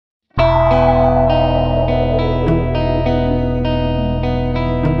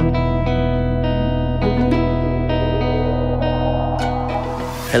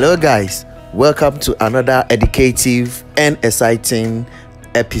Hello guys, welcome to another educative and exciting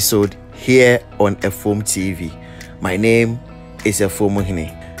episode here on Efom TV. My name is Efom Hine.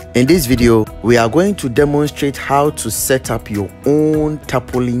 In this video, we are going to demonstrate how to set up your own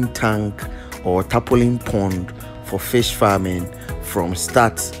tarpaulin tank or tarpaulin pond for fish farming from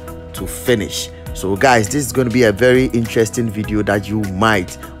start to finish. So guys, this is going to be a very interesting video that you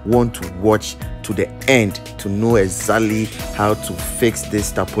might want to watch to the end to know exactly how to fix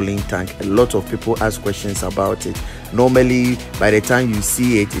this tarpaulin tank. A lot of people ask questions about it. Normally, by the time you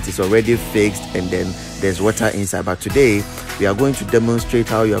see it, it is already fixed and then there's water inside. But today, we are going to demonstrate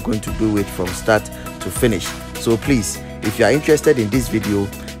how you are going to do it from start to finish. So please, if you are interested in this video,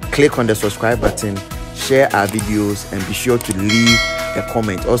 click on the subscribe button, share our videos, and be sure to leave a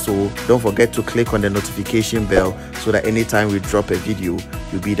comment. Also, don't forget to click on the notification bell so that anytime we drop a video,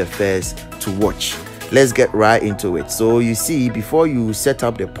 you'll be the first to watch. Let's get right into it. So you see, before you set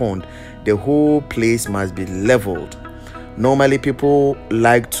up the pond, the whole place must be leveled. Normally people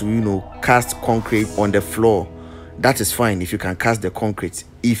like to cast concrete on the floor. That is fine if you can cast the concrete.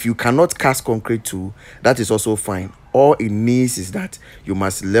 If you cannot cast concrete too, that is also fine. All it needs is that you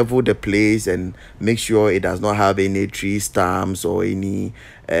must level the place and make sure it does not have any tree stumps or any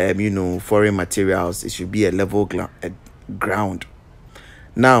foreign materials. It should be a level ground.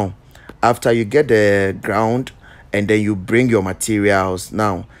 Now, after you get the ground and then you bring your materials,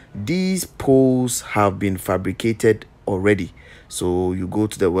 now these poles have been fabricated already. So you go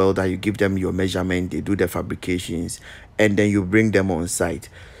to the welder, you give them your measurement, they do the fabrications, and then you bring them on site.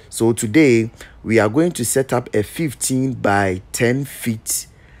 So today we are going to set up a 15 by 10 feet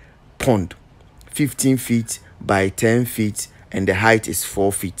pond, 15 feet by 10 feet, and the height is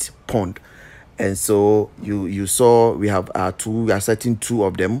 4 feet pond. And so you saw we have we are setting two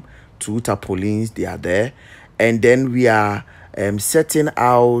of them, two tarpaulins, they are there, and then we are setting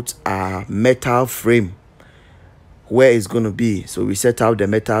out a metal frame where it's going to be. So we set out the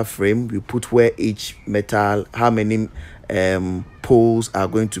metal frame, we put where each metal, how many poles are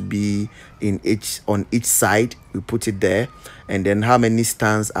going to be on each side, we put it there, and then how many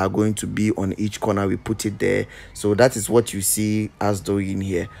stands are going to be on each corner, we put it there. So that is what you see us doing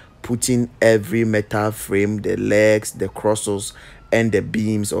here, putting every metal frame, the legs, the crosses, and the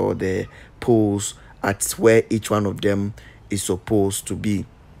beams or the poles at where each one of them is supposed to be.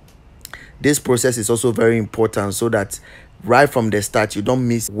 This process is also very important so that right from the start you don't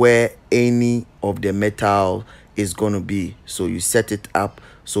miss where any of the metal is going to be. So you set it up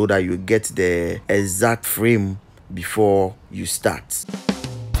so that you get the exact frame before you start.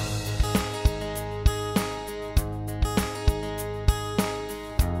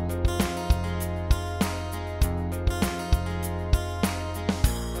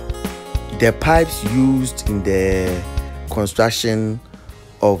 The pipes used in the construction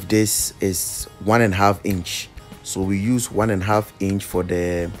of this is 1.5 inch. So we use 1.5 inch for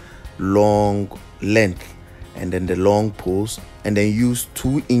the long length and then the long poles, and then use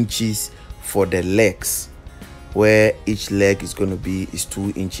 2 inches for the legs, where each leg is going to be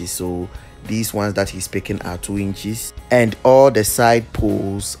 2 inches. So these ones that he's picking are 2 inches, and all the side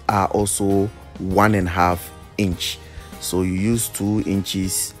poles are also 1.5 inch. So you use 2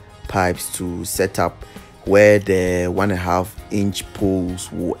 inches pipes to set up where the 1.5 inch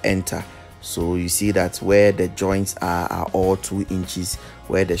poles will enter. So you see that where the joints are all 2 inches,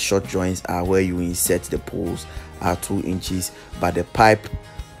 where the short joints are where you insert the poles are 2 inches, but the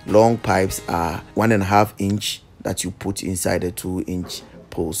long pipes are 1.5 inch that you put inside the 2 inch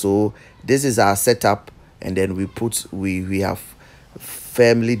pole. So this is our setup, and then we have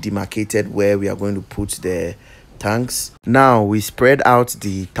firmly demarcated where we are going to put the tanks. Now we spread out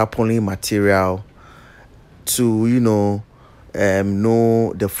the tarpaulin material to know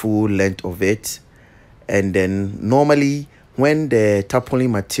the full length of it. And then normally when the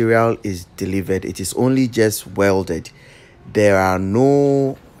tarpaulin material is delivered, it is only just welded. There are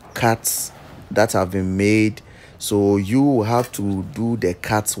no cuts that have been made, so you will have to do the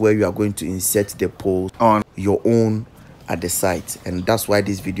cuts where you are going to insert the poles on your own at the site. And that's why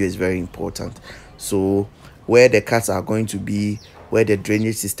this video is very important. So where the cuts are going to be, where the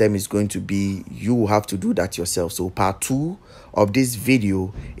drainage system is going to be, you will have to do that yourself. So part 2 of this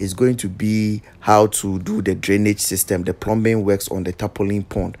video is going to be how to do the drainage system, the plumbing works on the tarpaulin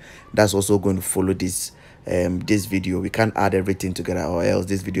pond. That's also going to follow this video. We can't add everything together or else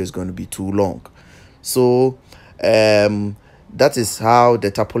this video is going to be too long. So that is how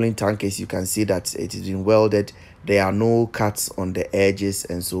the tarpaulin tank is. You can see that it is been welded. There are no cuts on the edges,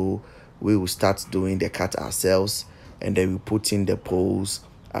 and so we will start doing the cut ourselves, and then we put in the poles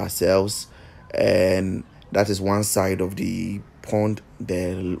ourselves. And that is one side of the pond,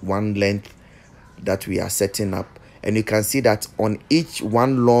 the one length that we are setting up, and you can see that on each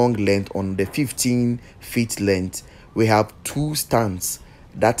one long length, on the 15 feet length, we have 2 stands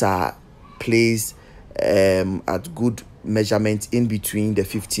that are placed at good measurement in between the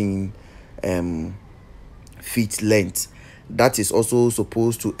 15 feet length. That is also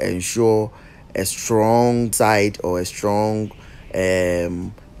supposed to ensure a strong side, or a strong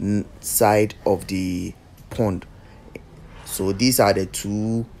side of the pond. So these are the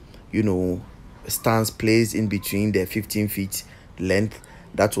 2 stands placed in between the 15 feet length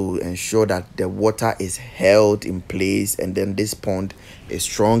that will ensure that the water is held in place, and then this pond is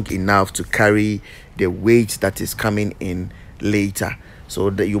strong enough to carry the weight that is coming in later. So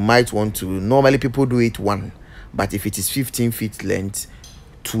that you might want to, normally people do it 1, but if it is 15 feet length,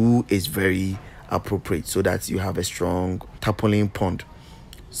 2 is very appropriate, so that you have a strong tarpaulin pond.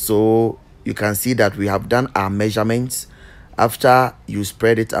 So you can see that we have done our measurements. After you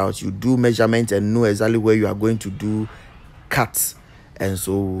spread it out, you do measurements and know exactly where you are going to do cuts, and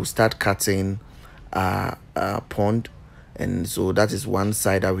so start cutting our pond. And so that is one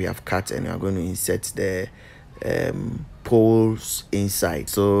side that we have cut, and we are going to insert the poles inside.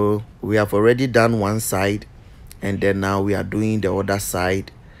 So we have already done one side, and then now we are doing the other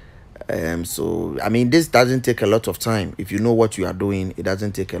side. So I mean, this doesn't take a lot of time. If you know what you are doing, it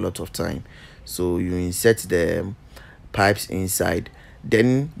doesn't take a lot of time. So you insert the pipes inside,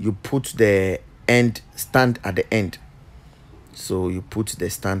 then you put the end stand at the end. So you put the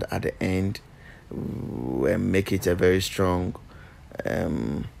stand at the end and make it a very strong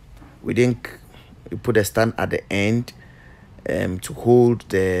we think you put a stand at the end to hold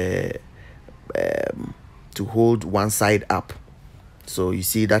the to hold one side up. So you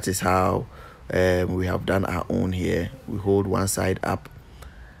see, that is how we have done our own here. We hold one side up,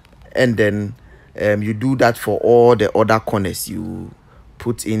 and then you do that for all the other corners. You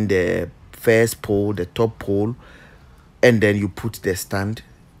put in the first pole, the top pole, and then you put the stand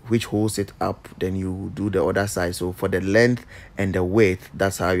which holds it up. Then you do the other side. So for the length and the width,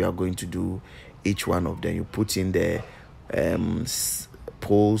 that's how you are going to do each one of them. You put in the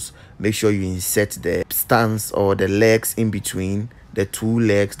poles, make sure you insert the stands or the legs in between, the 2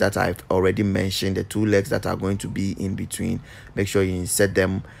 legs that I've already mentioned, the 2 legs that are going to be in between. Make sure you insert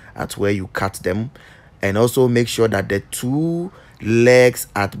them at where you cut them, and also make sure that the 2 legs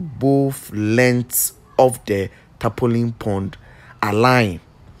at both lengths of the tarpaulin pond align.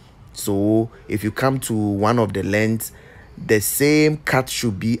 So if you come to one of the lengths, the same cut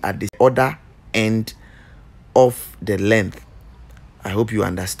should be at the other end of the length. I hope you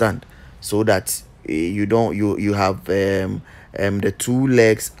understand, so that you don't you have the 2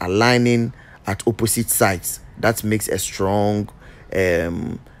 legs aligning at opposite sides. That makes a strong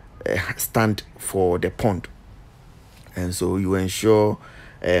stand for the pond, and so you ensure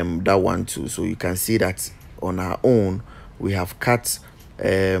that one too. So you can see that on our own we have cut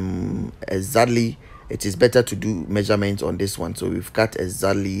exactly. It is better to do measurements on this one. So we've cut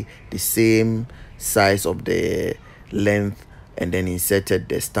exactly the same size of the length, and then inserted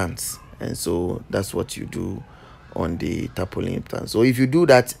the stands. And so that's what you do on the tarpaulin stand. So if you do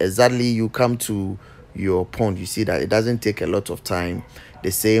that exactly, you come to your pond, you see that it doesn't take a lot of time,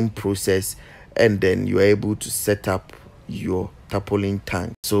 the same process, and then you're able to set up your tarpaulin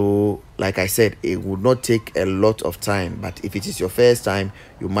tank. So like I said, it would not take a lot of time, but if it is your first time,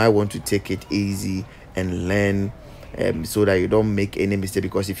 you might want to take it easy and learn so that you don't make any mistake,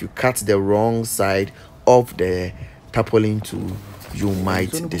 because if you cut the wrong side of the tarpaulin too, you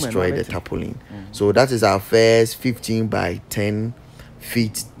might destroy the tarpaulin. So that is our first 15 by 10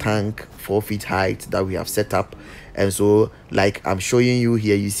 feet tank, 4 feet height, that we have set up. And so like I'm showing you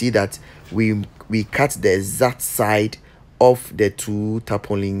here, you see that we cut the exact side of the 2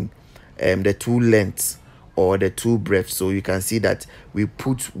 tarpaulin, the 2 lengths or the 2 breadths. So you can see that we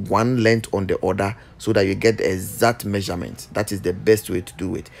put one length on the other, so that you get the exact measurement. That is the best way to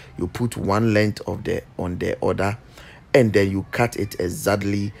do it. You put one length of the on the other, and then you cut it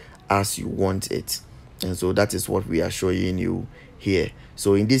exactly as you want it. And so that is what we are showing you here.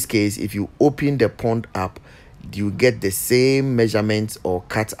 So in this case, if you open the pond up, you get the same measurements or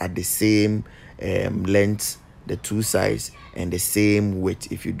cut at the same length, the 2 sides, and the same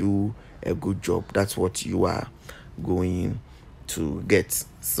width. If you do a good job, that's what you are going to get.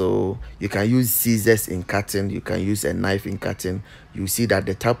 So you can use scissors in cutting, you can use a knife in cutting. You see that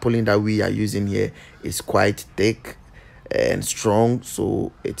the tarpaulin that we are using here is quite thick and strong,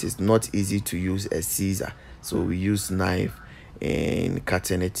 so it is not easy to use a scissor. So we use knife in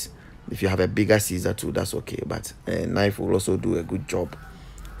cutting it. If you have a bigger scissor too, that's okay, but a knife will also do a good job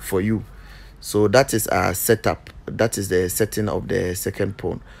for you. So that is our setup. That is the setting of the second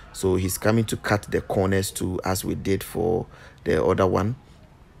pond. So he's coming to cut the corners too, as we did for the other one.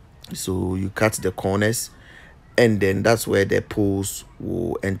 So you cut the corners, and then that's where the poles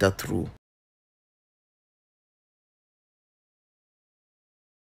will enter through.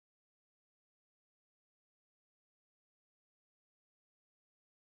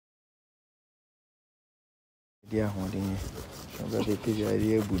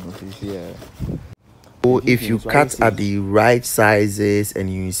 So if you cut at the right sizes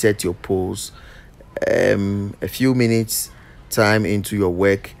and you insert your poles, a few minutes time into your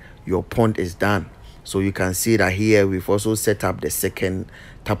work, your pond is done. So you can see that here we've also set up the second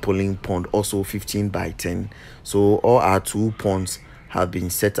tarpaulin pond, also 15 by 10. So all our 2 ponds have been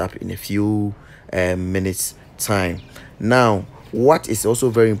set up in a few minutes time. Now what is also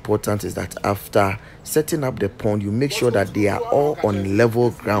very important is that after setting up the pond, you make sure that they are all on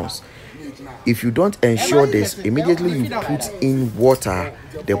level grounds. If you don't ensure this, immediately you put in water,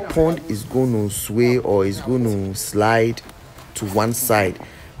 the pond is going to sway or is going to slide to one side,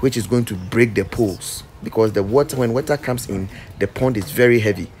 which is going to break the poles, because the water, when water comes in, the pond is very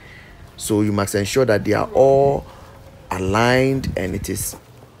heavy. So you must ensure that they are all aligned, and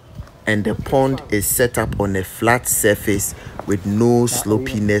the pond is set up on a flat surface with no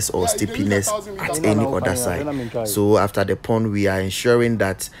slopiness or steepiness at any other side. So after the pond, we are ensuring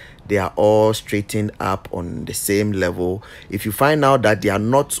that they are all straightened up on the same level. If you find out that they are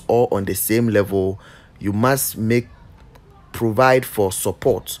not all on the same level, you must provide for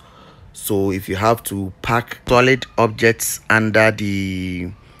support. So if you have to pack solid objects under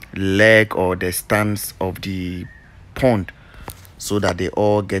the leg or the stance of the pond, so that they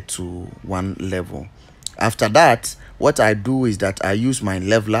all get to one level. After that, what I do is that I use my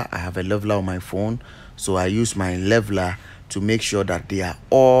leveler. I have a leveler on my phone, so I use my leveler to make sure that they are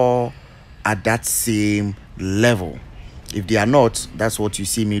all at that same level. If they are not, that's what you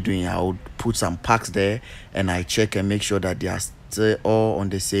see me doing. I would put some packs there and I check and make sure that they are still all on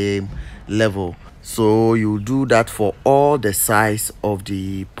the same level. So you do that for all the size of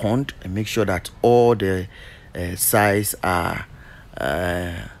the pond and make sure that all the size are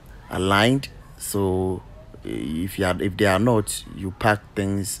aligned. So if they are not, you pack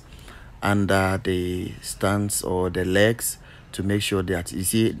things under the stance or the legs to make sure that, you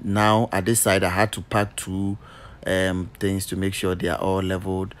see, now at this side I had to pack 2 things to make sure they are all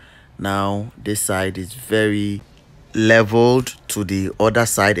leveled. Now this side is very leveled to the other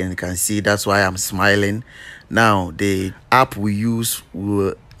side, and you can see that's why I'm smiling. Now the app we use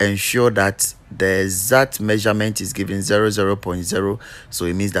will ensure that the exact measurement is given 0.0, so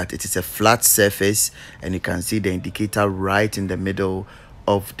it means that it is a flat surface, and you can see the indicator right in the middle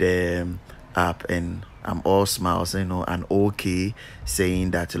of the app, and I'm all smiles, and okay,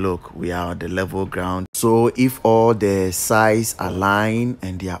 saying that look, we are on the level ground. So if all the sides align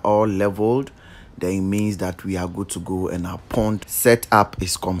and they are all leveled, then it means that we are good to go and our pond setup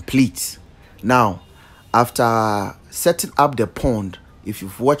is complete. Now after setting up the pond, if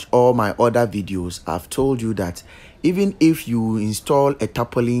you've watched all my other videos, I've told you that even if you install a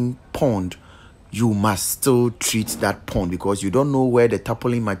tarpaulin pond, you must still treat that pond, because you don't know where the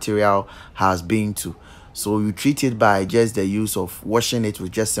tarpaulin material has been to. So you treat it by just the use of washing it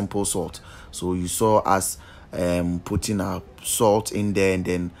with just simple salt. So you saw us putting our salt in there and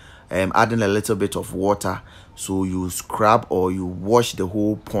then adding a little bit of water. So you scrub or you wash the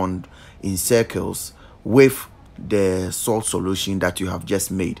whole pond in circles with the salt solution that you have just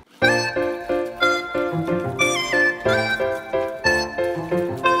made.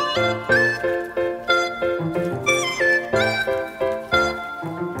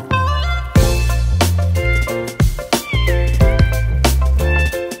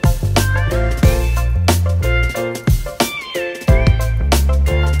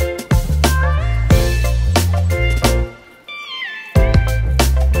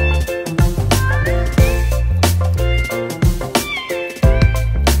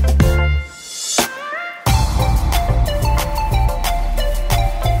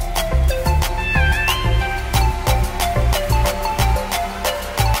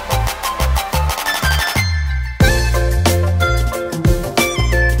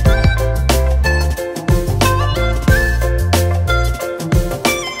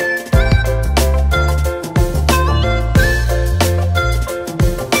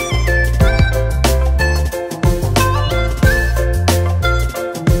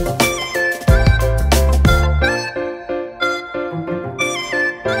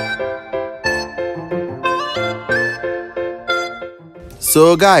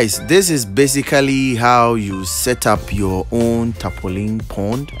 So guys, this is basically how you set up your own tarpaulin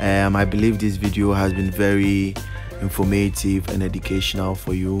pond. I believe this video has been very informative and educational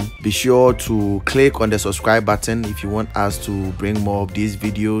for you. Be sure to click on the subscribe button if you want us to bring more of these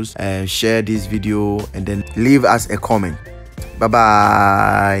videos, and share this video, and then leave us a comment. Bye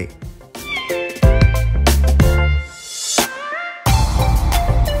bye.